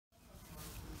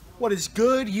What is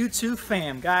good, YouTube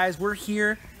fam? Guys, we're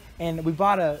here and we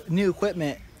bought a new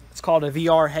equipment. It's called a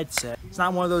VR headset. It's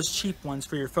not one of those cheap ones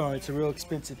for your phone. It's a real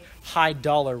expensive, high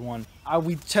dollar one.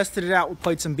 We tested it out. We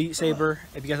played some Beat Saber.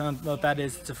 If you guys don't know what that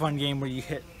is, it's a fun game where you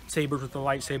hit sabers with the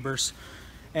lightsabers.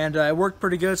 And it worked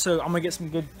pretty good, so I'm gonna get some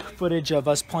good footage of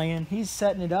us playing. He's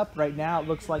setting it up right now. It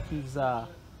looks like he's,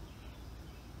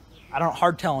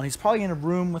 hard telling. He's probably in a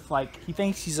room with he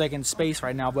thinks he's like in space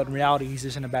right now, but in reality he's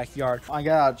just in the backyard. I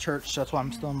got out of church, so that's why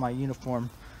I'm still in my uniform.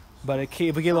 But if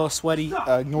we get a little sweaty,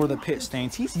 ignore the pit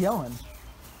stains. He's yelling.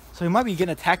 So he might be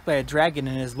getting attacked by a dragon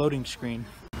in his loading screen.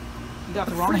 You got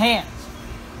the wrong hands.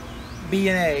 B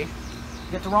and A. You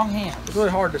got the wrong hands. It's really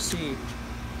hard to see.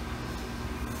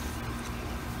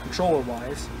 Controller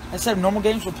wise. Instead of normal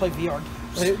games, we'll play VR.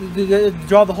 Did you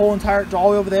draw the whole entire, draw all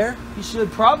the way over there? You should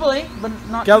probably, but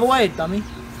not. Get out of the way, dummy.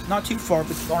 Not too far,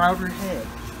 but going over your head.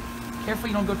 Careful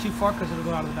you don't go too far because it'll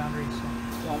go out of the boundary.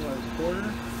 So.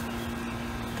 Border.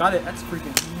 Got it. That's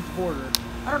freaking huge border.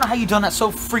 I don't know how you done that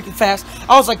so freaking fast.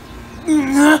 I was like,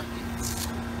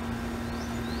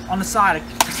 on the side.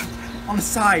 On the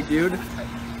side, dude.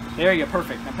 There you go.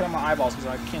 Perfect. Now put on my eyeballs because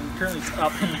I can currently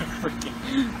up in freaking.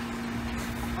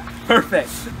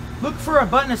 Perfect. Look for a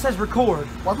button that says record.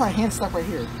 Why's my hand stuck right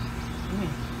here? What do you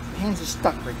mean? My hand's just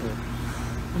stuck right here.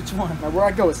 Which one? Now where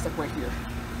I go, it's stuck right here.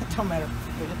 It don't matter.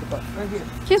 Okay, hit the button. Right here.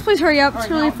 Can you please hurry up? It's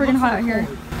really freaking hot out here.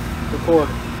 Record.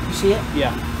 You see it?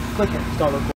 Yeah. Click it.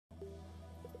 Start record.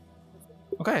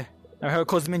 Okay. Now how to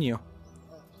close the menu.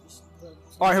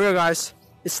 Alright, here we go, guys.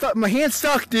 It's stuck. My hand's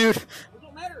stuck, dude. It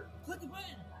don't matter. Click the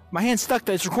button. My hand's stuck.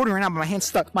 It's recording right now, but my hand's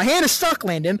stuck. My hand is stuck,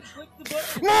 Landon. Click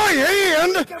the button. My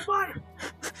hand! Click the button.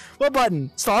 What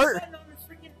button? Start? Button on this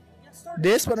freaking... Yeah, start.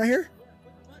 This button right here?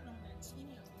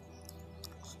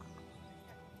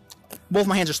 Both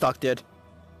my hands are stuck, dude.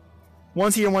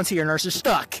 One's here, nurse is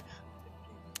stuck.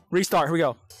 Restart, here we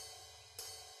go.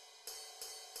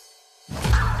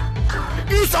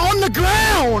 It's on the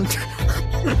ground!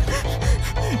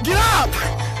 Get up!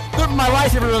 Look, my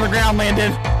lightsaber on the ground,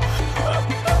 Landon.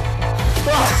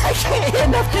 Oh, I can't hit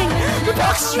nothing. The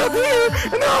boxes are up here,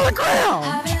 and they're on the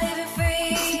ground.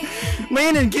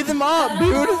 Landon, get them up,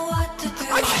 dude.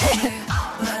 I can't.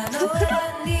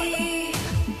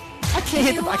 I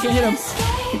can't hit him.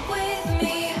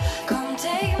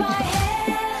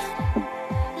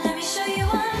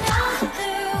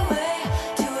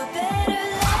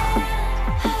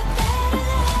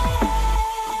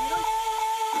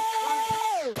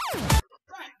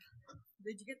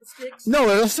 Did you get the sticks? No,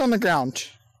 they're still on the ground.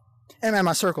 And in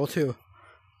my circle, too.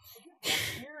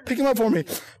 Pick them up for me.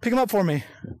 Pick them up for me.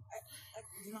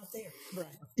 You're not there.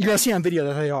 You're going to see on video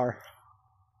that they are.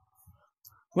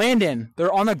 Landon,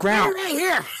 they're on the ground. They're right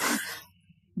here.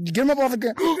 Get them up off the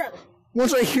ground.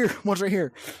 One's right here. One's right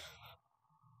here.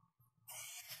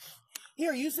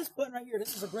 Here, use this button right here.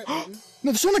 This is a grip button.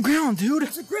 No, they're on the ground, dude.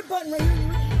 It's a grip button right here.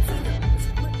 It's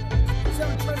a grip button. So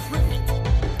I'm trying to grip it.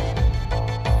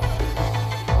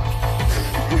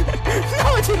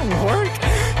 No, it didn't work.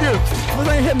 Here,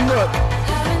 let's hit and look.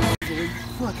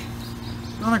 Look,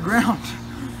 they're on the ground.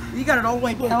 You got it all the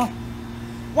way down.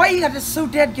 Why you got this so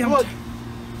dead gum? Look.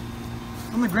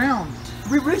 On the ground.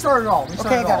 We restarted it all.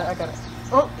 Okay, I got it.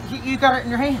 Oh, you got it in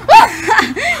your hand.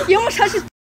 You almost touched his.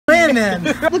 Landon!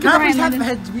 Look Can I at please have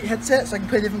Landon. the headset so I can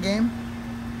play a different game?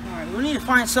 Alright, we need to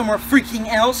find somewhere freaking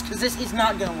else because this is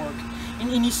not going to work in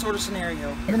any sort of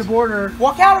scenario. I'm in the border.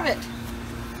 Walk out of it!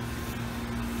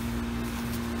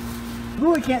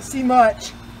 Really can't see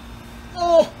much.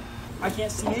 Oh! I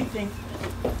can't see anything.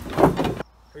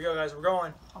 Here we go, guys. We're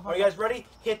going. Are you guys ready?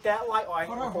 Hit that light. Oh, I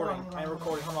ain't recording. I ain't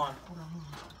recording. Hold on.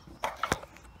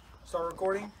 Start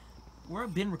recording.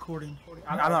 We've been recording.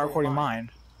 I'm not recording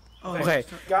mine. Oh, Okay,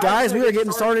 guys, we are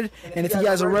getting started, and if you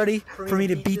guys are ready for me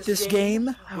to beat this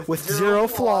game with 0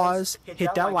 flaws,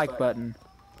 hit that like button.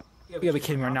 You gotta be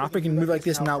kidding me right now. I freaking move like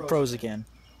this and now it froze again.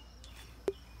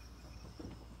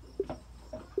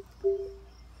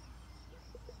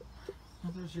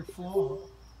 There's your flaw.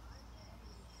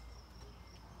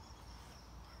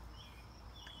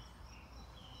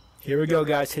 Here we go,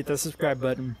 guys. Hit the subscribe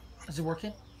button. Is it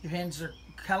working? Your hands are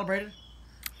calibrated?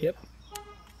 Yep.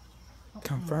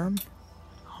 Confirm.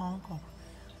 Honk.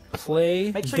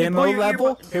 Play. Make sure Demo you pull your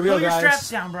level. Here we go, pull your straps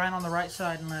guys. down, Brian, on the right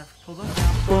side and left. Pull those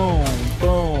down. Boom,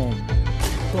 boom,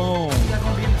 boom. Is that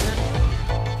going to be in the good?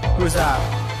 Who's that?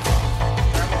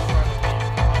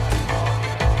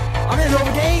 I'm in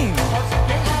another game.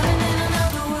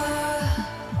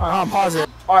 Alright, hold on, pause it.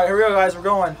 Alright, here we go, guys. We're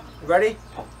going. You ready?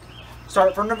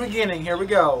 Start from the beginning. Here we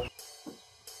go.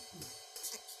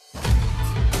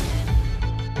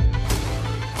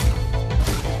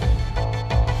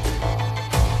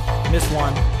 Missed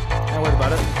one. Not worried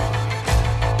about it.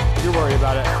 You're worried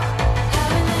about it.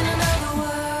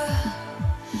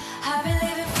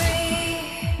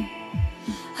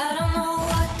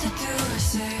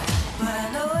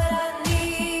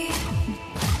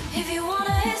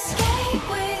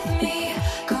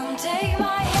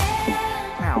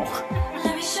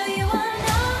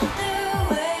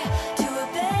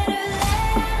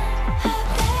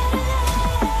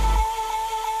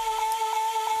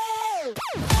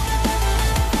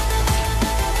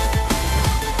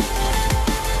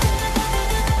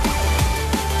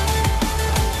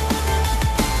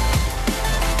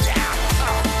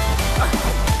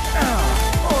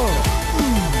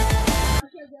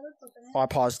 Oh, I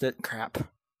paused it. Crap.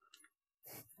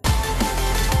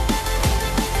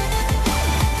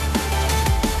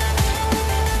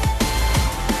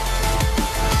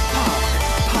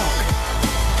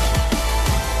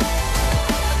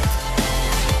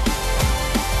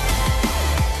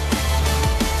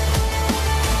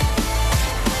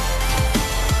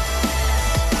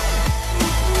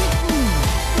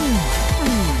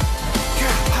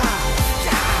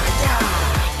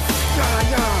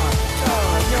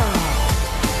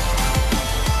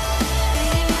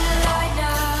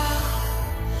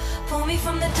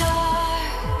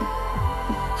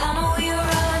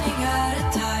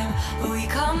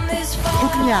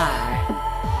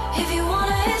 If you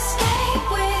wanna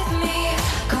escape with me,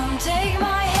 come take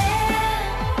my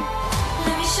hand.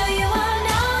 Let me show you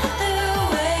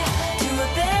another way to a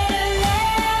better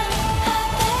land, a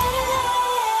better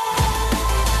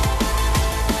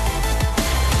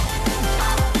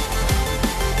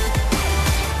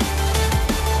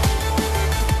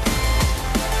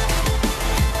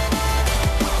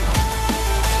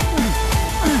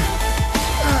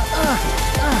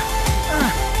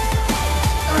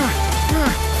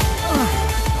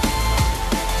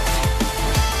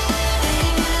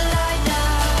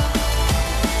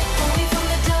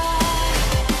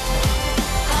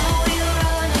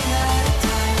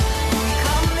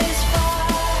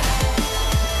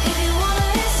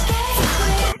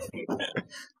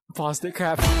Paused it,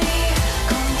 crap.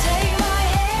 Come take my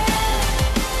hand.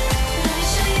 Let me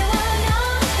show you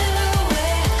another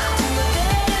way to a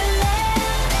better land.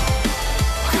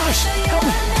 Gosh, Show you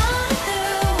another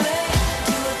way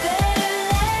to a better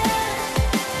land.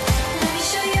 Let me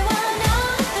show you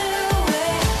another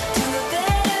way to a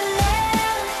better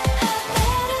land, a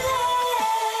better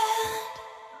land.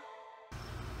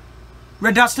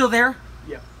 Red dot still there?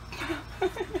 Yep.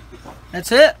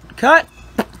 That's it. Cut.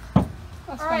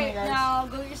 Alright, now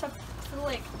go get yourself to the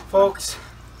lake. Folks,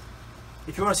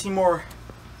 if you want to see more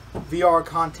VR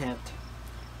content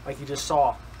like you just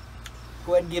saw,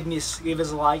 go ahead and give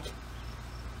us a like,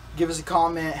 give us a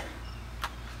comment.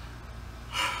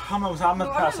 I'm gonna pass I'm gonna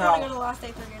go to out. the last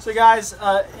day 3 So guys,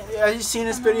 as you've seen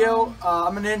this video,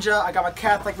 I'm a ninja. I got my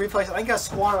Catholic reflex. I think I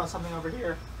squatted on something over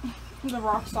here. The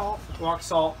rock salt. Rock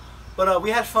salt. But we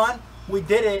had fun. We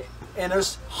did it, and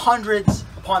there's hundreds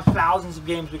upon thousands of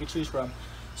games we could choose from.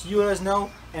 So you let us know,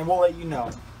 and we'll let you know.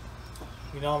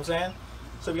 You know what I'm saying?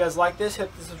 So if you guys like this,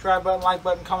 hit the subscribe button, like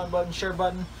button, comment button, share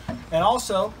button, and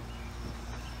also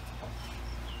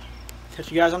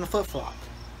catch you guys on the flip flop.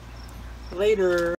 Later.